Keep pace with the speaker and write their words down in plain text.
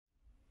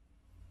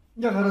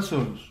Γεια χαρά σε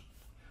όλους.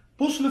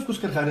 Πόσους λευκούς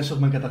καρχαρίες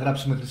έχουμε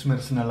καταγράψει μέχρι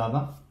σήμερα στην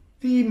Ελλάδα,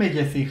 τι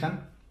μεγέθη είχαν,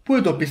 πού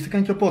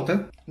εντοπίστηκαν και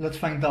πότε?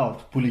 Let's find out,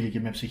 που λέγει και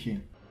μια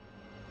ψυχή.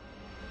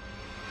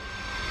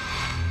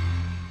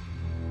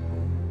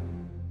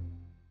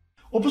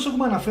 Όπως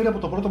έχουμε αναφέρει από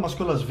το πρώτο μας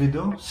κιόλας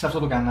βίντεο σε αυτό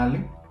το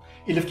κανάλι,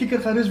 οι λευκοί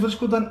καρχαρίες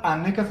βρίσκονταν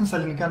ανέκαθεν στα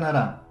ελληνικά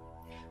νερά.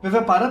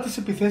 Βέβαια, παρά τις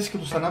επιθέσεις και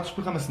τους θανάτους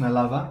που είχαμε στην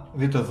Ελλάδα,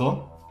 δείτε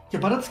εδώ, και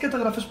παρά τις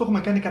καταγραφές που έχουμε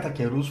κάνει κατά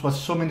καιρούς,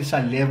 βασισόμενοι σε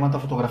αλλιεύματα,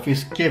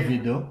 φωτογραφίες και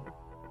βίντεο,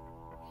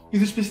 η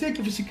δυσπιστία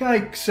και φυσικά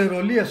η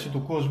ξερολίαση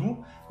του κόσμου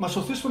μας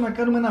οθεί στο να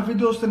κάνουμε ένα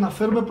βίντεο ώστε να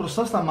φέρουμε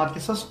μπροστά στα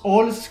μάτια σας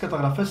όλες τις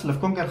καταγραφές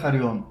λευκών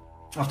καρχαριών.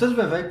 Αυτές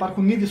βέβαια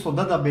υπάρχουν ήδη στο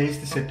database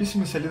της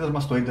επίσημης σελίδας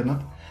μας στο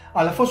ίντερνετ,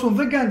 αλλά εφόσον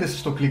δεν κάνετε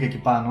εσείς το κλικ εκεί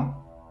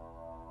πάνω,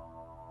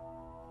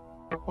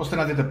 ώστε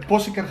να δείτε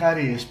πόσοι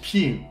καρχαρίες,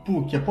 ποιοι,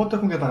 πού και πότε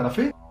έχουν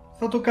καταγραφεί,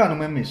 θα το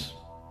κάνουμε εμείς.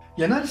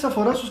 Η ανάλυση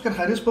αφορά στους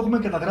καρχαρίες που έχουμε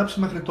καταγράψει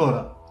μέχρι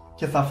τώρα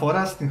και θα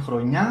αφορά στην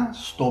χρονιά,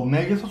 στο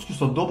μέγεθος και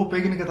στον τόπο που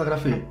έγινε η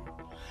καταγραφή.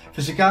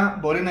 Φυσικά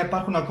μπορεί να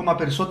υπάρχουν ακόμα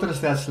περισσότερες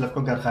θεάσεις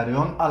λευκών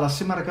καρχαριών, αλλά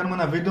σήμερα κάνουμε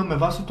ένα βίντεο με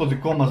βάση το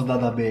δικό μας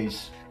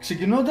database.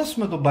 Ξεκινώντας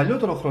με τον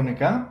παλιότερο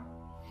χρονικά,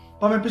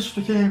 πάμε πίσω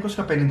στο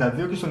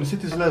 1952 και στο νησί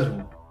της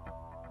Λέσβου.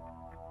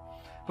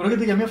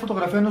 Πρόκειται για μια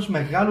φωτογραφία ενός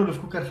μεγάλου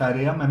λευκού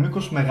καρχαρία με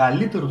μήκος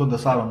μεγαλύτερο των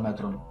 4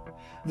 μέτρων.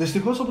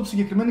 Δυστυχώς από τη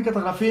συγκεκριμένη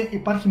καταγραφή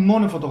υπάρχει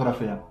μόνο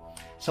φωτογραφία.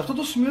 Σε αυτό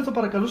το σημείο θα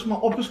παρακαλούσαμε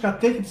όποιος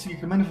κατέχει τη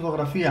συγκεκριμένη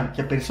φωτογραφία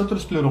και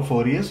περισσότερες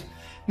πληροφορίες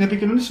να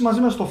επικοινωνήσει μαζί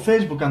μας στο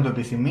Facebook αν το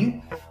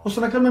επιθυμεί, ώστε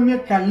να κάνουμε μια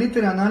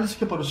καλύτερη ανάλυση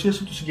και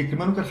παρουσίαση του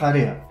συγκεκριμένου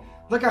καρχαρία.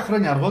 10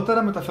 χρόνια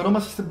αργότερα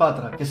μεταφερόμαστε στην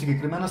Πάτρα και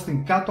συγκεκριμένα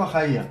στην κάτω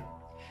Αχαΐα.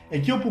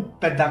 Εκεί όπου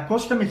 500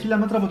 με 1000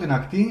 μέτρα από την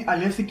ακτή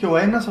αλλιεύθηκε ο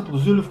ένας από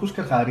τους δύο λευκούς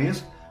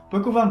καρχαρίες που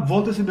έκοβαν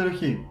βόλτες στην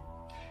περιοχή.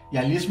 Οι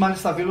αλλιείς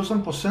μάλιστα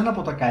δήλωσαν πως ένα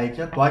από τα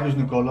καΐκια, το Άγιος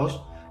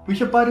Νικόλαος, που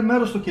είχε πάρει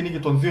μέρος στο κυνήγι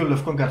των δύο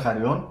λευκών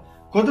καρχαριών,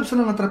 κόντεψε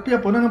να ανατραπεί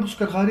από έναν από τους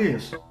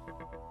καρχαρίες.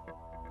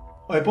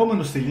 Ο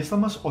επόμενος στη λίστα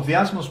μας, ο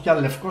διάσημος πια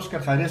λευκός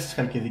καρχαρίας της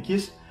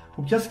Χαλκιδικής,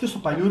 που πιάστηκε στο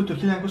Παλιούρι το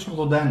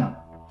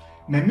 1981.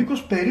 Με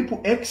μήκος περίπου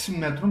 6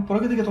 μέτρων,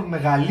 πρόκειται για τον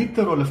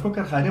μεγαλύτερο λευκό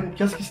καρχαρία που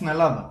πιάστηκε στην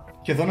Ελλάδα.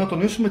 Και εδώ να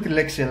τονίσουμε τη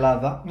λέξη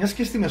Ελλάδα, μιας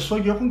και στη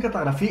Μεσόγειο έχουν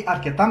καταγραφεί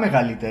αρκετά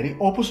μεγαλύτεροι,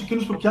 όπως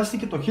εκείνος που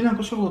πιάστηκε το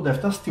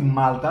 1987 στη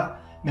Μάλτα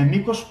με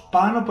μήκος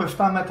πάνω από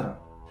 7 μέτρα.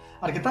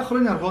 Αρκετά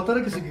χρόνια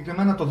αργότερα και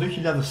συγκεκριμένα το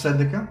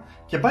 2011,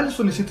 και πάλι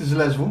στο νησί της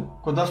Λέσβου,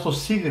 κοντά στο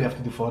Σίγρη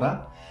αυτή τη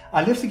φορά,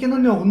 αλλιεύτηκε ένα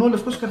νεογνώ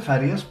λευκός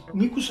καρχαρίας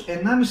μήκους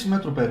 1,5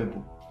 μέτρο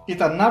περίπου.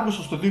 Ήταν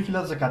Αύγουστος του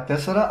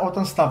 2014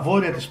 όταν στα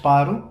βόρεια της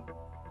Πάρου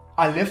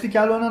αλλιεύτηκε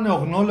άλλο ένα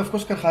νεογνώ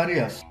λευκός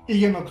καρχαρίας. Η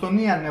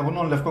γενοκτονία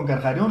νεογνών λευκών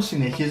καρχαριών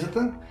συνεχίζεται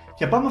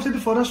και πάμε αυτή τη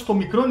φορά στο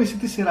μικρό νησί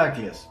της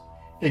Ηράκλειας.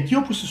 Εκεί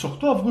όπου στις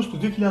 8 Αυγούστου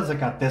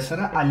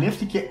 2014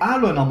 αλλιεύτηκε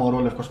άλλο ένα μωρό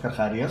λευκός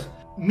καρχαρίας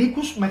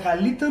μήκους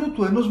μεγαλύτερου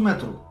του 1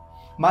 μέτρου.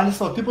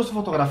 Μάλιστα ο τύπος στη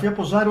φωτογραφία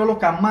ποζάρει όλο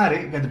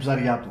καμάρι για την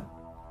ψαριά του.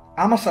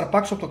 Άμα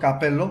σαρπάξω από το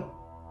καπέλο,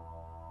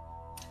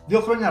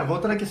 2 χρόνια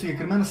αργότερα και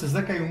συγκεκριμένα στις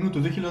 10 Ιουνίου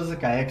του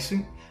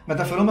 2016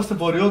 μεταφερόμαστε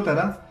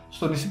βορειότερα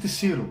στο νησί της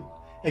Σύρου.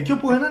 Εκεί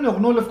όπου ένα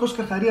νεογνώ λευκός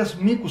καρχαρίας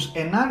μήκους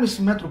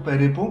 1,5 μέτρου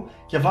περίπου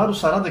και βάρους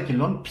 40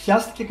 κιλών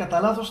πιάστηκε κατά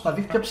λάθος στα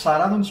δίχτυα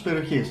ψαράδων της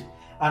περιοχής,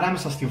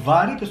 ανάμεσα στη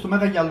Βάρη και στο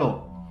Μέγα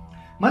Γυαλό.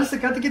 Μάλιστα οι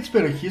κάτοικοι της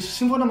περιοχής,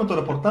 σύμφωνα με το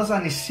ρεπορτάζ,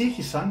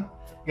 ανησύχησαν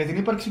για την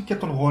ύπαρξη και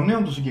των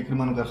γονέων του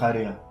συγκεκριμένου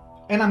καρχαρία.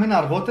 Ένα μήνα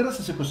αργότερα,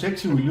 στις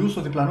 26 Ιουλίου,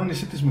 στο διπλανό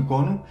νησί της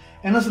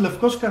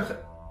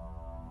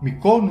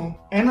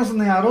ένας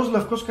νεαρός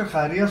λευκός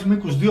καρχαρίας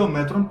μήκους 2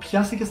 μέτρων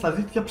πιάστηκε στα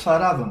δίχτυα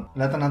ψαράδων.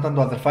 Λέτε να ήταν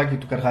το αδερφάκι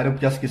του καρχαρίου που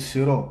πιάστηκε στη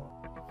Συρό.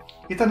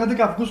 Ήταν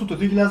 11 Αυγούστου του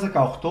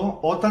 2018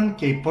 όταν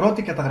και η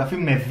πρώτη καταγραφή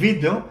με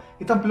βίντεο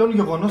ήταν πλέον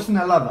γεγονός στην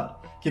Ελλάδα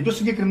και πιο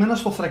συγκεκριμένα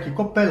στο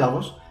θρακικό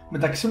πέλαγος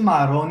μεταξύ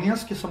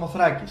Μαρώνιας και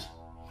Σαμοθράκης.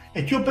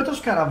 Εκεί ο Πέτρος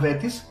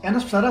Καραβέτης,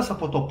 ένας ψαράς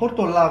από το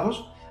Πόρτο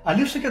Λάγος,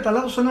 αλλίευσε κατά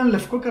λάθος έναν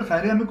λευκό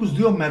καρχαρία μήκους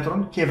 2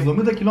 μέτρων και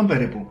 70 κιλών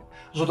περίπου.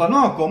 Ζωντανό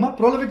ακόμα,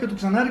 πρόλαβε και το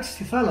ξανάριξε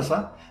στη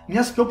θάλασσα,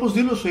 μιας και όπως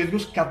δήλωσε ο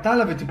ίδιος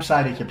κατάλαβε τι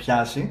ψάρι είχε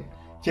πιάσει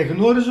και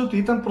γνώριζε ότι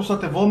ήταν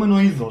προστατευόμενο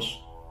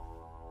είδος.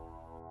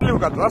 Λίγο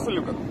κάτω, άστο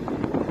λίγο κάτω.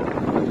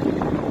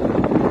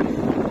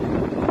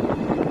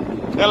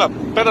 Έλα,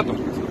 πέτα το.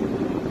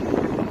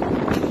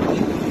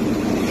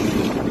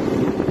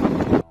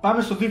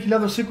 Πάμε στο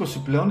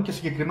 2020 πλέον και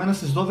συγκεκριμένα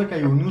στις 12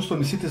 Ιουνίου στο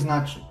νησί της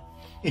Νάξου.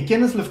 Εκεί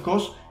ένας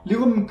λευκός,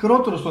 λίγο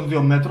μικρότερος των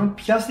 2 μέτρων,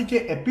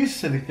 πιάστηκε επίσης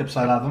σε δίχτυα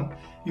ψαράδων,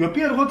 οι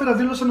οποίοι αργότερα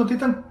δήλωσαν ότι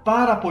ήταν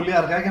πάρα πολύ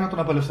αργά για να τον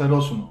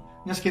απελευθερώσουν,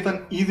 μιας και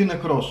ήταν ήδη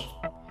νεκρός.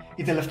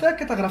 Η τελευταία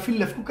καταγραφή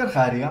λευκού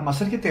καρχαρία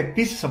μας έρχεται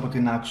επίσης από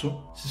την Νάξου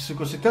στις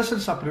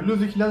 24 Απριλίου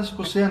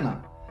 2021.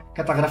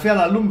 Καταγραφή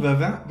αλαλούμ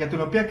βέβαια, για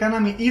την οποία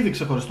κάναμε ήδη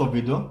ξεχωριστό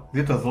βίντεο,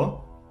 δείτε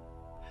εδώ.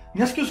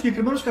 Μιας και ο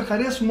συγκεκριμένος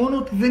καρχαρίας μόνο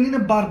ότι δεν είναι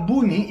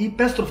μπαρμπούνι ή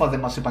πέστροφα δεν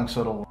μας είπαν,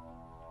 ξέρω εγώ.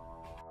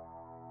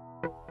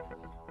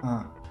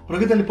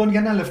 Πρόκειται λοιπόν για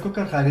ένα λευκό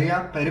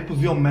καρχαρία περίπου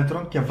 2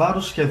 μέτρων και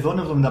βάρους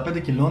σχεδόν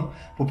 75 κιλών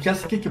που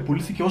πιάστηκε και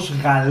πουλήθηκε ως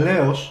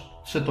γαλέος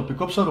σε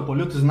τοπικό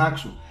ψαροπωλείο της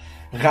Νάξου.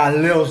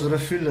 Γαλέος ρε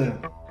φίλε!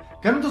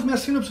 Κάνοντας μια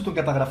σύνοψη των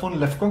καταγραφών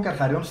λευκών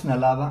καρχαριών στην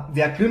Ελλάδα,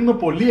 διακρίνουμε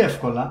πολύ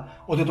εύκολα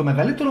ότι το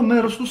μεγαλύτερο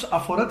μέρος τους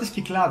αφορά τις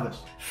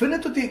Κυκλάδες.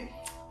 Φαίνεται ότι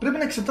πρέπει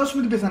να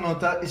εξετάσουμε την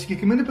πιθανότητα η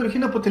συγκεκριμένη περιοχή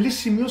να αποτελεί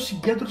σημείο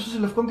συγκέντρωσης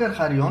λευκών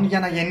καρχαριών για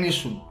να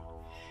γεννήσουν.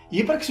 Η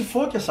ύπαρξη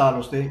φώκιας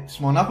άλλωστε στις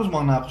μονάχους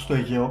στο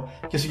Αιγαίο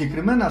και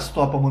συγκεκριμένα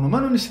στο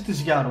απομονωμένο νησί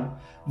της Γιάρου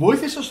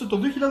βοήθησε ώστε το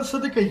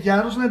 2011 η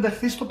Γιάρος να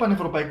ενταχθεί στο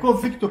πανευρωπαϊκό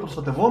δίκτυο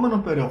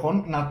προστατευόμενων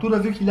περιοχών Natura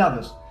 2000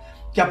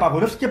 και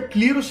απαγορεύτηκε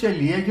πλήρως η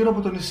αλληλεία γύρω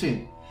από το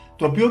νησί,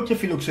 το οποίο και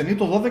φιλοξενεί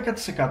το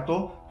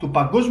 12% του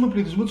παγκόσμιου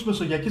πληθυσμού της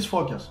μεσογειακής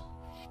φώκιας.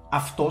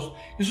 Αυτός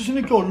ίσως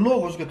είναι και ο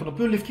λόγος για τον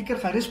οποίο οι λευκοί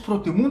καρχαρίες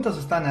προτιμούν τα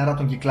ζεστά νερά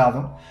των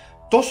Κυκλάδων,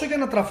 τόσο για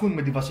να τραφούν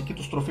με τη βασική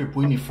τους τροφή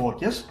που είναι οι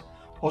φώκες,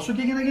 όσο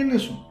και για να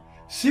γεννήσουν.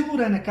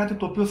 Σίγουρα είναι κάτι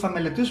το οποίο θα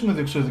μελετήσουμε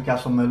διεξοδικά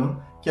στο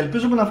μέλλον και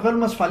ελπίζουμε να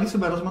βγάλουμε ασφαλή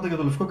συμπεράσματα για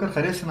το λευκό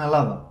καρχαρία στην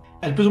Ελλάδα.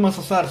 Ελπίζουμε να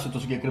σας άρεσε το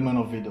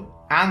συγκεκριμένο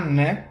βίντεο. Αν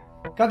ναι,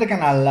 κάντε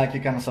κανένα like και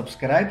κάνα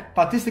subscribe,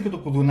 πατήστε και το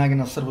κουδουνάκι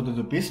να σας έρχονται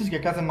ειδοποιήσεις για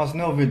κάθε μας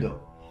νέο βίντεο.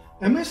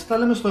 Εμείς τα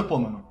λέμε στο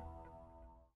επόμενο.